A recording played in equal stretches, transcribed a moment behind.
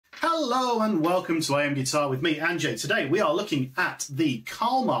Hello and welcome to AM Guitar with me, Anjay. Today we are looking at the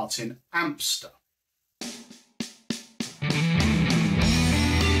Carl Martin Ampster.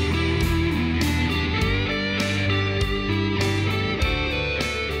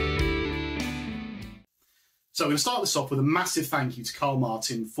 So I'm going to start this off with a massive thank you to Carl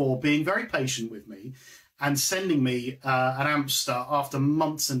Martin for being very patient with me and sending me an Ampster after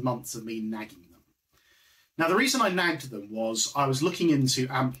months and months of me nagging them. Now, the reason I nagged them was I was looking into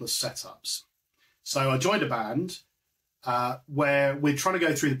Ampless setups. So I joined a band where we're trying to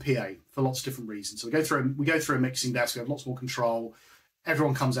go through the PA for lots of different reasons. So we go through a mixing desk, we have lots more control,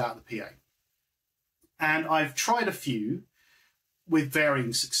 everyone comes out of the PA. And I've tried a few with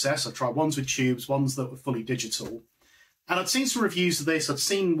varying success. I tried ones with tubes, ones that were fully digital. And I'd seen some reviews of this, I'd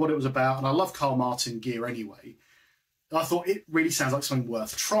seen what it was about, and I love Carl Martin gear anyway. And I thought it really sounds like something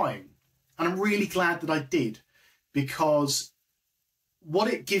worth trying. And I'm really glad that I did, because what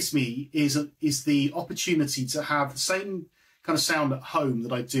it gives me is the opportunity to have the same kind of sound at home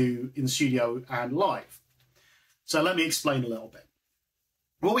that I do in the studio and live. So let me explain a little bit.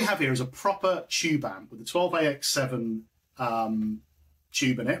 What we have here is a proper tube amp with a 12AX7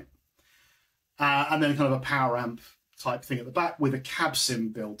 tube in it, and then kind of a power amp type thing at the back with a cab sim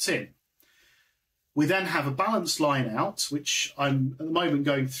built in. We then have a balanced line out, which I'm at the moment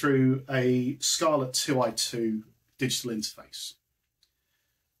going through a Scarlett 2i2 digital interface.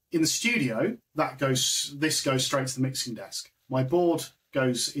 In the studio, this goes straight to the mixing desk. My board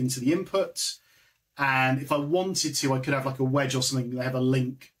goes into the input, and if I wanted to, I could have like a wedge or something that have a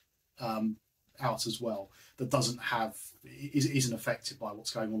link out as well that isn't affected by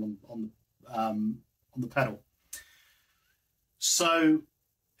what's going on the pedal. So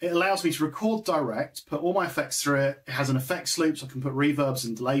it allows me to record direct, put all my effects through it. It has an effects loop, so I can put reverbs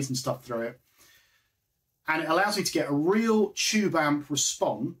and delays and stuff through it. And it allows me to get a real tube amp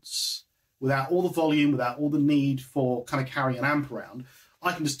response without all the volume, without all the need for kind of carrying an amp around.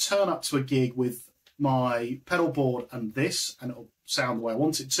 I can just turn up to a gig with my pedal board and this, and it'll sound the way I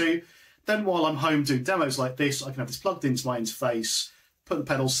want it to. Then while I'm home doing demos like this, I can have this plugged into my interface, put the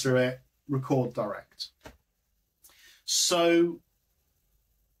pedals through it, record direct. So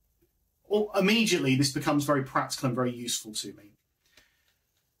immediately this becomes very practical and very useful to me.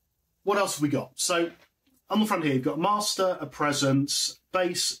 What else have we got? So on the front here, you've got master, a presence,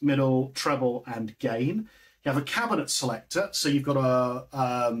 bass, middle, treble, and gain. You have a cabinet selector, so you've got a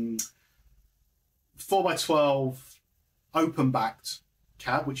 4x12 open-backed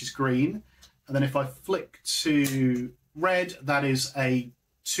cab, which is green. And then if I flick to red, that is a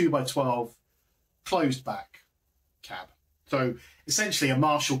 2x12 closed back cab. So essentially a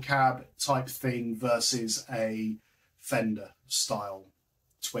Marshall cab type thing versus a Fender style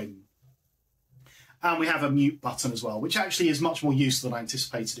twin. And we have a mute button as well, which actually is much more useful than I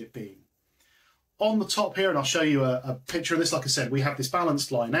anticipated it being. On the top here, and I'll show you a picture of this, like I said, we have this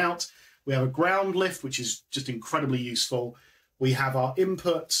balanced line out. We have a ground lift, which is just incredibly useful. We have our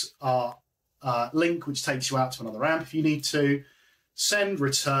input, our link, which takes you out to another amp if you need to. Send,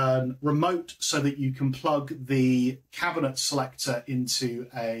 return, remote, so that you can plug the cabinet selector into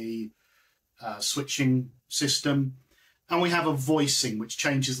a switching system. And we have a voicing, which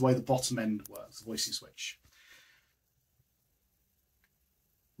changes the way the bottom end works, the voicing switch.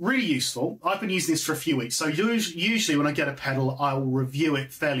 Really useful. I've been using this for a few weeks. So usually when I get a pedal, I'll review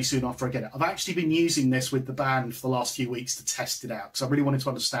it fairly soon after I get it. I've actually been using this with the band for the last few weeks to test it out, because I really wanted to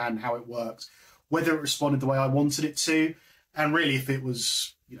understand how it worked, whether it responded the way I wanted it to, and really if it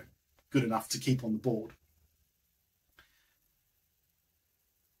was, good enough to keep on the board.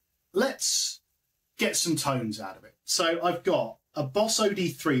 Let's get some tones out of it. So I've got a Boss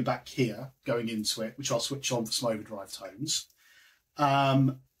OD3 back here going into it, which I'll switch on for some overdrive tones.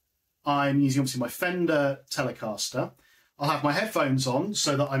 I'm using obviously my Fender Telecaster. I'll have my headphones on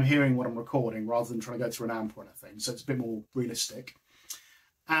so that I'm hearing what I'm recording rather than trying to go through an amp or anything, so it's a bit more realistic.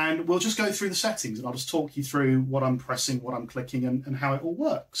 And we'll just go through the settings and I'll just talk you through what I'm pressing, what I'm clicking, and how it all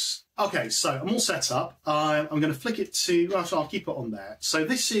works. Okay, so I'm all set up. I'm going to flick it to, I'll keep it on there. So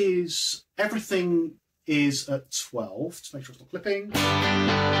this is, everything is at 12, to make sure it's not clipping.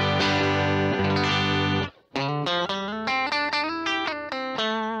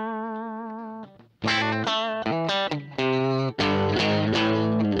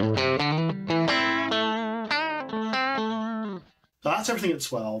 So that's everything at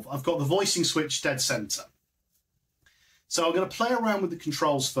 12. I've got the voicing switch dead center. So I'm going to play around with the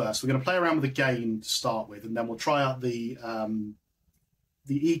controls first. We're going to play around with the gain to start with, and then we'll try out the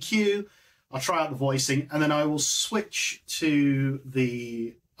EQ. I'll try out the voicing, and then I will switch to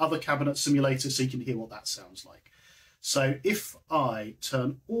the other cabinet simulator so you can hear what that sounds like. So if I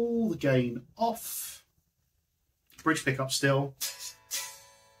turn all the gain off, bridge pickup still,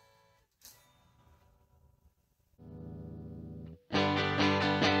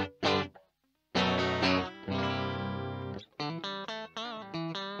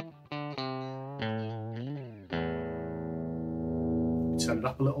 turn it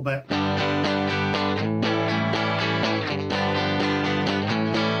up a little bit.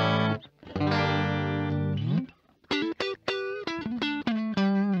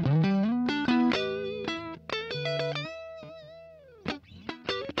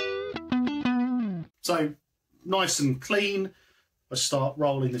 So nice and clean. I start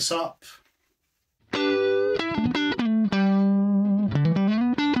rolling this up.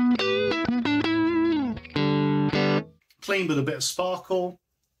 Clean with a bit of sparkle,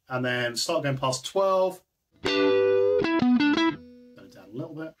 and then start going past 12. Go down a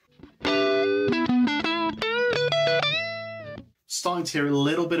little bit. Starting to hear a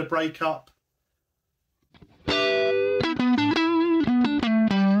little bit of breakup.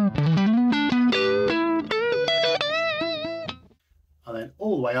 And then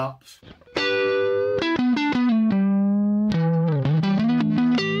all the way up.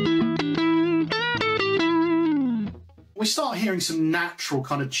 We start hearing some natural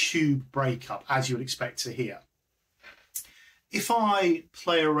kind of tube breakup, as you would expect to hear. If I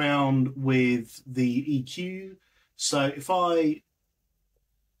play around with the EQ, so if let's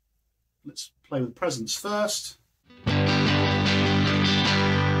play with presence first.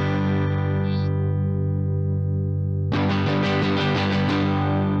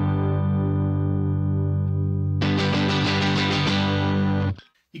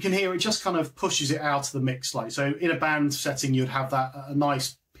 You can hear it just kind of pushes it out of the mix slightly. So in a band setting, you'd have that a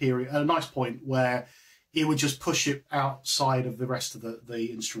nice point where it would just push it outside of the rest of the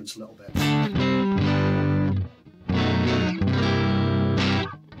instruments a little bit.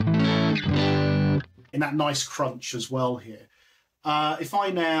 In that nice crunch as well here. If I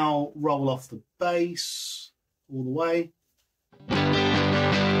now roll off the bass all the way.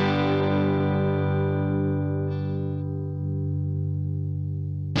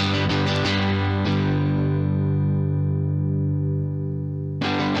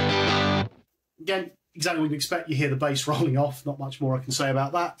 Again, exactly what you'd expect. You hear the bass rolling off. Not much more I can say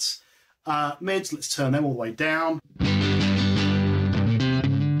about that. Mids, let's turn them all the way down.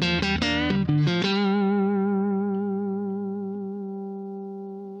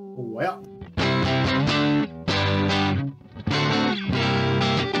 All the way up.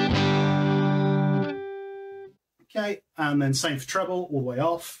 Okay, and then same for treble, all the way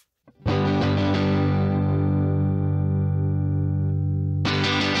off.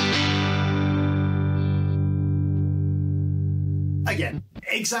 Again,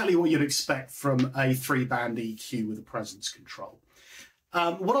 exactly what you'd expect from a 3-band EQ with a presence control.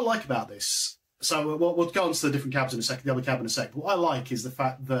 What I like about this, so we'll go on to the different cabs in a second, the other cab in a second. What I like is the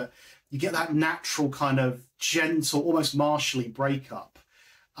fact that you get that natural kind of gentle, almost martially breakup,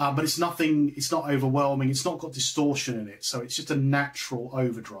 but it's not overwhelming, it's not got distortion in it, so it's just a natural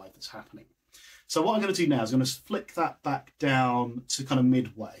overdrive that's happening. So what I'm going to do now is I'm going to flick that back down to kind of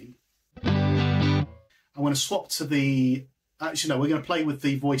midway. I'm going to swap to the... Actually, no, we're going to play with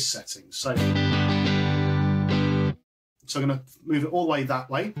the voice settings. So I'm going to move it all the way that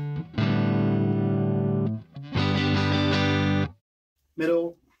way.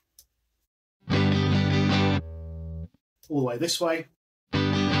 Middle. All the way this way.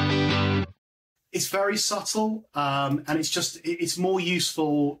 It's very subtle, and it's more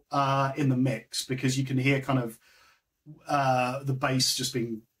useful in the mix because you can hear kind of the bass just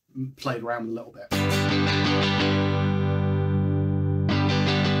being played around a little bit.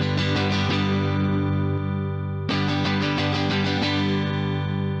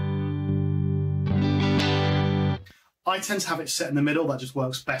 I tend to have it set in the middle. That just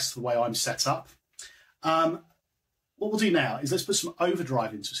works best the way I'm set up. What we'll do now is let's put some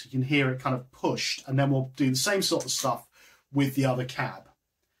overdrive into it so you can hear it kind of pushed, and then we'll do the same sort of stuff with the other cab.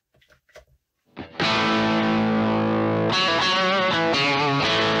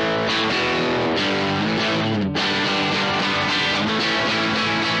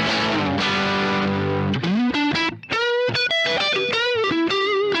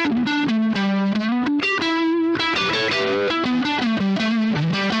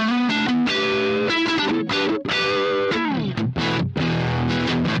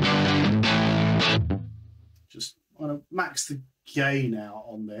 Max the gain out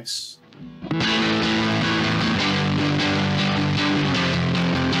on this.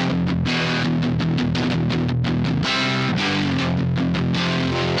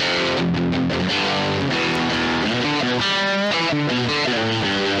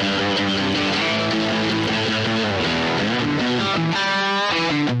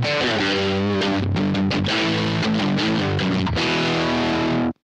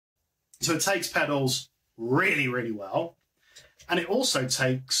 takes pedals really, really well. And it also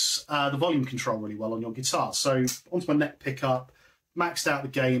takes the volume control really well on your guitar. So onto my neck pickup, maxed out the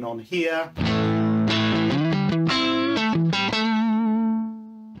gain on here.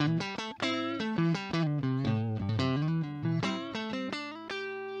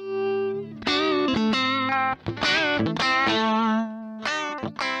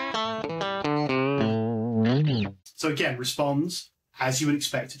 So again, responds as you would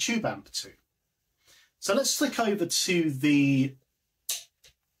expect a tube amp to. So let's flick over to the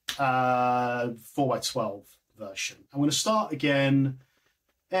 4x12 version. I'm going to start again,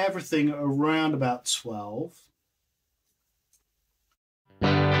 everything around about 12.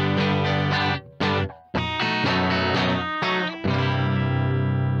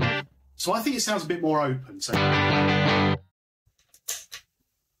 So I think it sounds a bit more open. So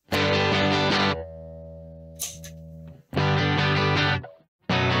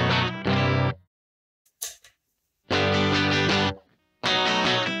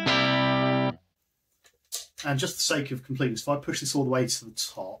and just for the sake of completeness, if I push this all the way to the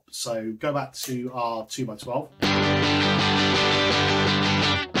top, so go back to our 2x12.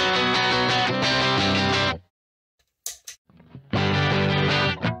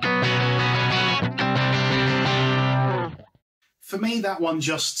 For me, that one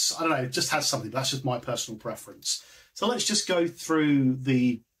just, I don't know, it just has something. That's just my personal preference. So let's just go through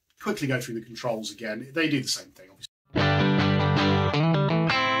quickly go through the controls again. They do the same thing, obviously.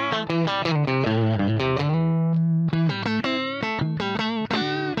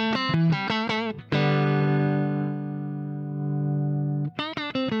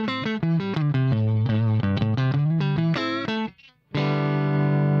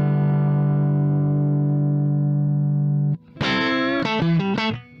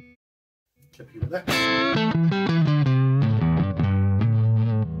 Clipping it there.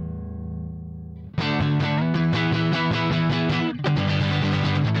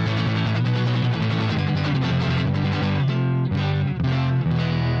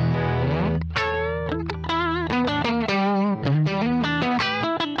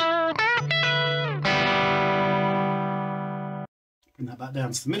 Bring that back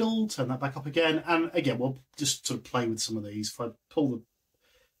down to the middle, turn that back up again, and again we'll just sort of play with some of these. If I pull the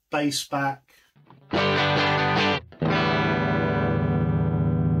bass back,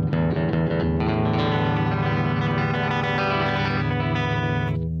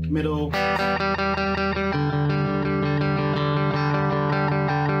 middle,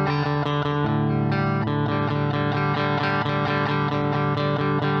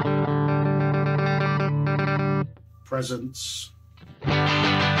 presence.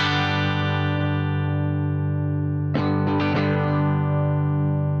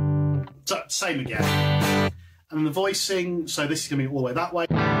 So same again. And then the voicing, so this is going to be all the way that way.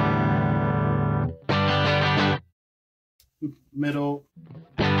 Middle.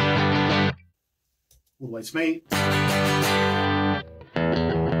 All the way to me.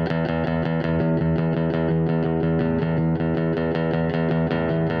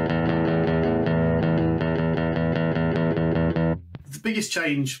 The biggest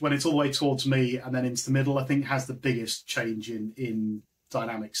change when it's all the way towards me and then into the middle, I think has the biggest change in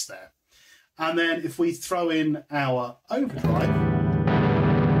dynamics there. And then if we throw in our overdrive,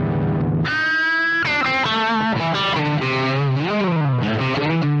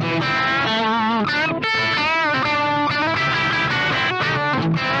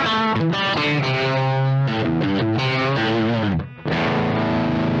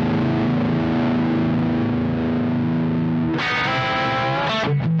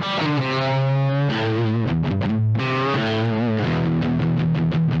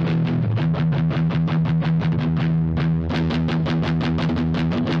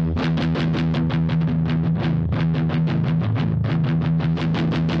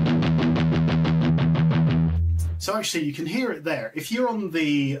 so actually you can hear it there. If you're on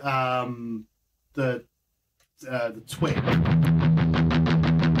the twin,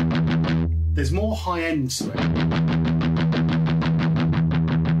 there's more high end to it,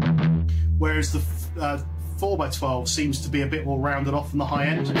 whereas the 4x12 seems to be a bit more rounded off on the high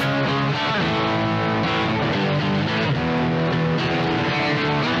end.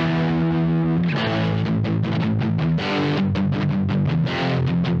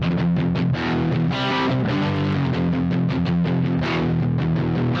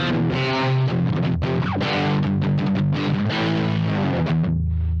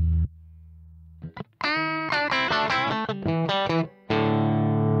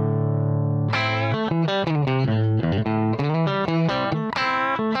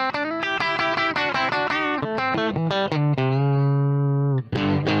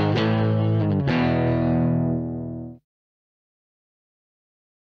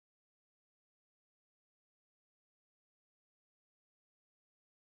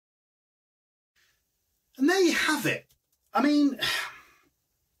 And there you have it. I mean,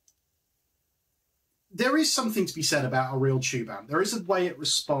 there is something to be said about a real tube amp. There is a way it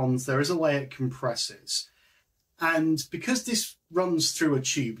responds. There is a way it compresses. And because this runs through a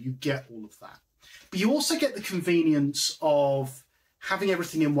tube, you get all of that. But you also get the convenience of having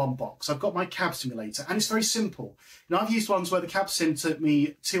everything in one box. I've got my cab simulator, and it's very simple. You know, I've used ones where the cab sim took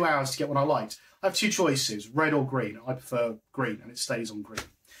me 2 hours to get what I liked. I have two choices, red or green. I prefer green, and it stays on green.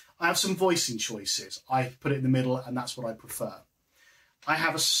 I have some voicing choices. I put it in the middle, and that's what I prefer. I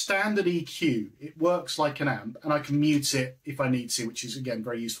have a standard EQ. It works like an amp, and I can mute it if I need to, which is, again,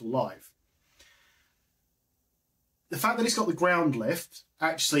 very useful live. The fact that it's got the ground lift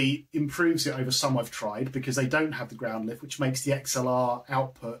actually improves it over some I've tried, because they don't have the ground lift, which makes the XLR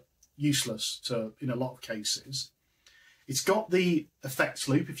output useless in a lot of cases. It's got the effects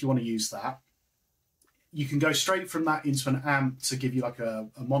loop if you want to use that. You can go straight from that into an amp to give you like a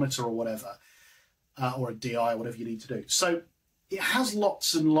monitor or whatever, or a DI, whatever you need to do. So it has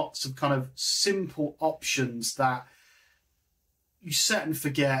lots and lots of kind of simple options that you set and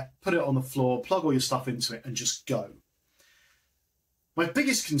forget, put it on the floor, plug all your stuff into it and just go. My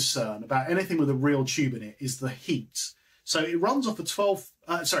biggest concern about anything with a real tube in it is the heat. So it runs off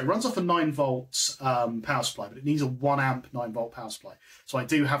a runs off a 9 volts power supply, but it needs a 1 amp 9 volt power supply. So I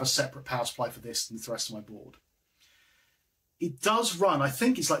do have a separate power supply for this than the rest of my board. It does run, I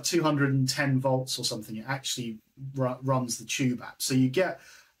think it's like 210 volts or something. It actually runs the tube app. So you get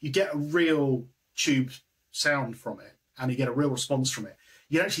a real tube sound from it, and you get a real response from it.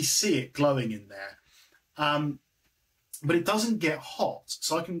 You can actually see it glowing in there. But it doesn't get hot.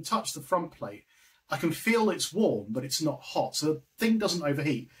 So I can touch the front plate. I can feel it's warm, but it's not hot. So the thing doesn't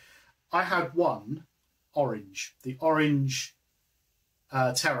overheat. I had one orange, the orange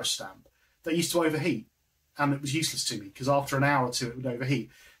Terra stamp, that used to overheat. And it was useless to me, because after an hour or two, it would overheat.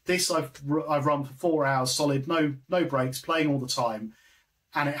 This I've run for 4 hours solid, no breaks, playing all the time,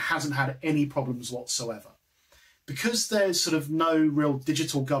 and it hasn't had any problems whatsoever. Because there's sort of no real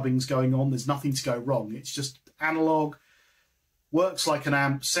digital gubbings going on, there's nothing to go wrong. It's just analog, works like an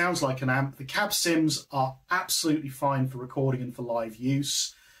amp, sounds like an amp. The cab sims are absolutely fine for recording and for live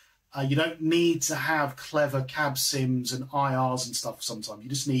use. You don't need to have clever cab sims and IRs and stuff sometimes. You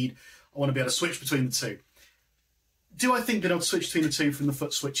just need, I want to be able to switch between the two. Do I think being able to switch between the two from the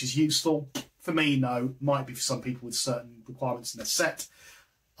foot switch is useful? For me, no. Might be for some people with certain requirements in their set.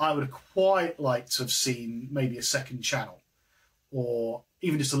 I would have quite liked to have seen maybe a second channel, or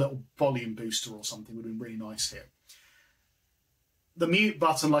even just a little volume booster or something would have been really nice here. The mute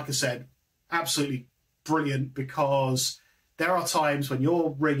button, like I said, absolutely brilliant, because there are times when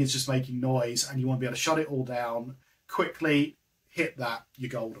your rig is just making noise and you want to be able to shut it all down quickly, hit that, you're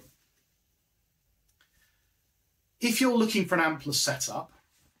golden. If you're looking for an Ampless setup,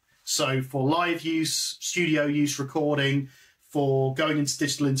 so for live use, studio use, recording, for going into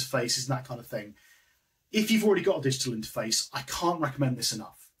digital interfaces and that kind of thing, if you've already got a digital interface, I can't recommend this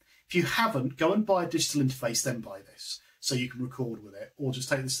enough. If you haven't, go and buy a digital interface, then buy this, so you can record with it, or just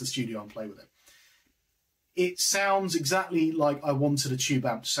take this to the studio and play with it. It sounds exactly like I wanted a tube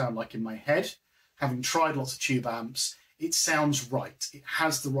amp to sound like in my head. Having tried lots of tube amps, it sounds right. It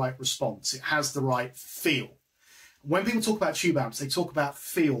has the right response. It has the right feel. When people talk about tube amps, they talk about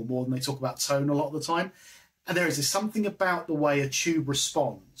feel more than they talk about tone a lot of the time. And there is something about the way a tube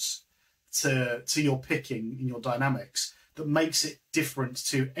responds to your picking in your dynamics that makes it different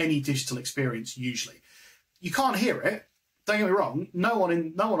to any digital experience usually. You can't hear it, don't get me wrong, no one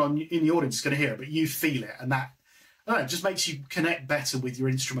in the audience is going to hear it, but you feel it, and that, I don't know, it just makes you connect better with your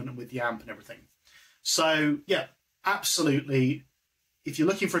instrument and with the amp and everything. So yeah, absolutely. If you're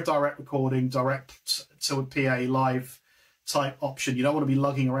looking for a direct recording, direct to a PA live type option, you don't want to be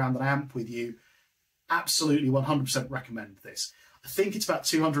lugging around an amp with you, absolutely 100% recommend this. I think it's about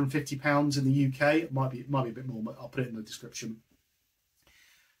 £250 in the UK. It might be a bit more, but I'll put it in the description.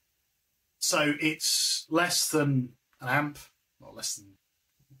 So it's less than an amp, well, less than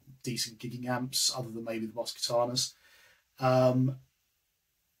decent gigging amps, other than maybe the Boss Katanas.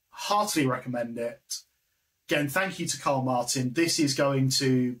 Heartily recommend it. Again, thank you to Carl Martin. This is going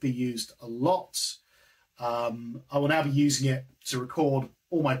to be used a lot. I will now be using it to record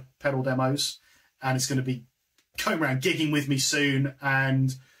all my pedal demos, and it's going to be going around gigging with me soon,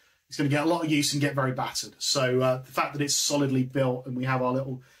 and it's going to get a lot of use and get very battered. So the fact that it's solidly built and we have our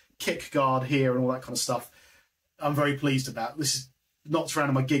little kick guard here and all that kind of stuff, I'm very pleased about. This is knocked around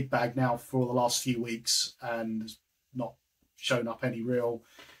in my gig bag now for the last few weeks and has not shown up any real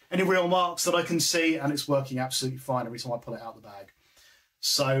marks that I can see, and it's working absolutely fine every time I pull it out of the bag.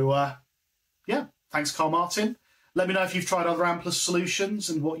 So yeah, thanks Carl Martin. Let me know if you've tried other Ampless solutions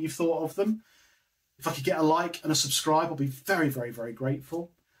and what you've thought of them. If I could get a like and a subscribe, I'll be very, very, very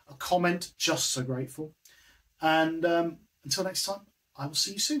grateful. A comment, just so grateful. And until next time, I will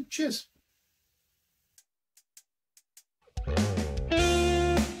see you soon. Cheers.